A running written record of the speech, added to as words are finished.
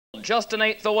field, just an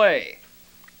eighth away.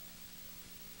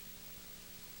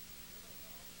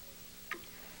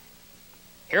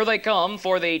 Here they come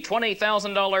for the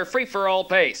 $20,000 free-for-all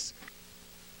pace.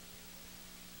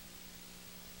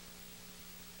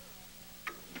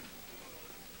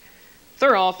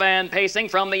 They're off and pacing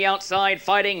from the outside,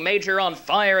 Fighting Major on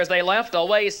fire as they left.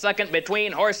 Away second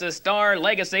between horses Star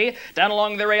Legacy. Down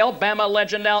along the rail, Bama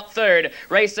Legend out third.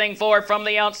 Racing four from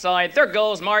the outside. There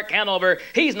goes Mark Hanover.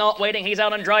 He's not waiting. He's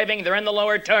out and driving. They're in the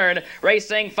lower turn.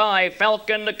 Racing five,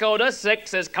 Falcon Dakota.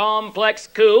 Six is Complex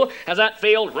Coup as that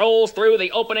field rolls through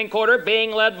the opening quarter,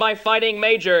 being led by Fighting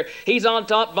Major. He's on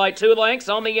top by 2 lengths.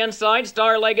 On the inside,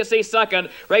 Star Legacy second.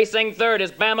 Racing third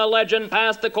is Bama Legend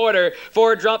past the quarter.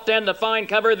 Four dropped in to find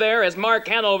cover there is Mark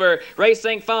Hanover.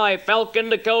 Racing five, Falcon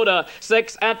Dakota.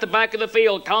 Six at the back of the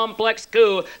field, Complex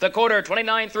Coup. The quarter,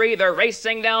 29-3. They're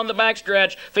racing down the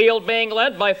backstretch. Field being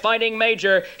led by Fighting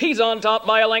Major. He's on top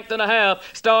by a length and a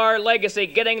half. Star Legacy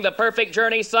getting the perfect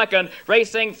journey second.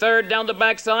 Racing third down the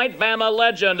backside, Bama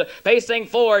Legend. Pacing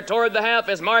four toward the half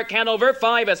is Mark Hanover.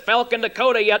 Five is Falcon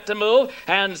Dakota yet to move.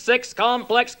 And six,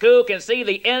 Complex Coup. Can see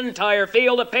the entire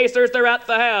field of pacers. They're at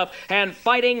the half. And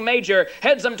Fighting Major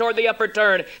heads them toward the upper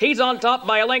turn. He's on top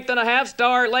by a length and a half.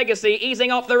 Star Legacy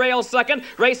easing off the rail second.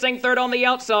 Racing third on the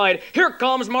outside. Here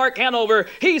comes Mark Hanover.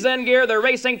 He's in gear. They're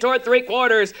racing toward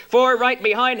 3/4. Four right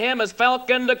behind him is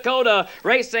Falcon Dakota.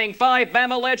 Racing five,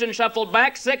 Bama Legend shuffled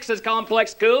back. Six is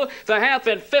Complex Coup. The half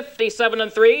in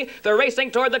 57-3. They're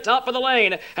racing toward the top of the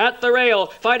lane. At the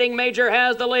rail, Fighting Major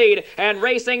has the lead. And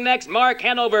racing next, Mark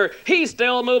Hanover. He's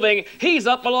still moving. He's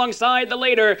up alongside the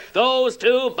leader. Those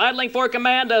two battling for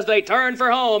command as they turn for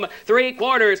home.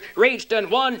 3/4 reached in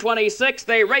 1:26.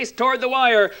 They race toward the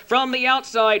wire. From the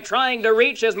outside, trying to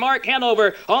reach is Mark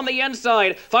Hanover. On the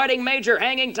inside, Fighting Major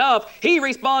hanging tough. He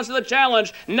responds to the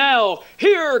challenge. Now,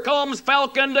 here comes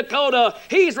Falcon Dakota.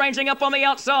 He's ranging up on the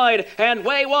outside and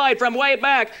way wide from way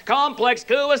back. Complex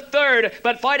Coup is third,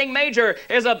 but Fighting Major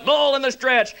is a bull in the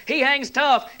stretch. He hangs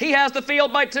tough. He has the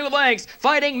field by 2 lengths.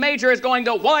 Fighting Major is going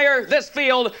to wire this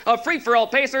field of free-for-all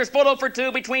pacers. Photo for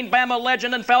 2 between Bama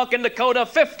Legend and Falcon Dakota,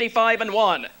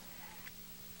 55-1.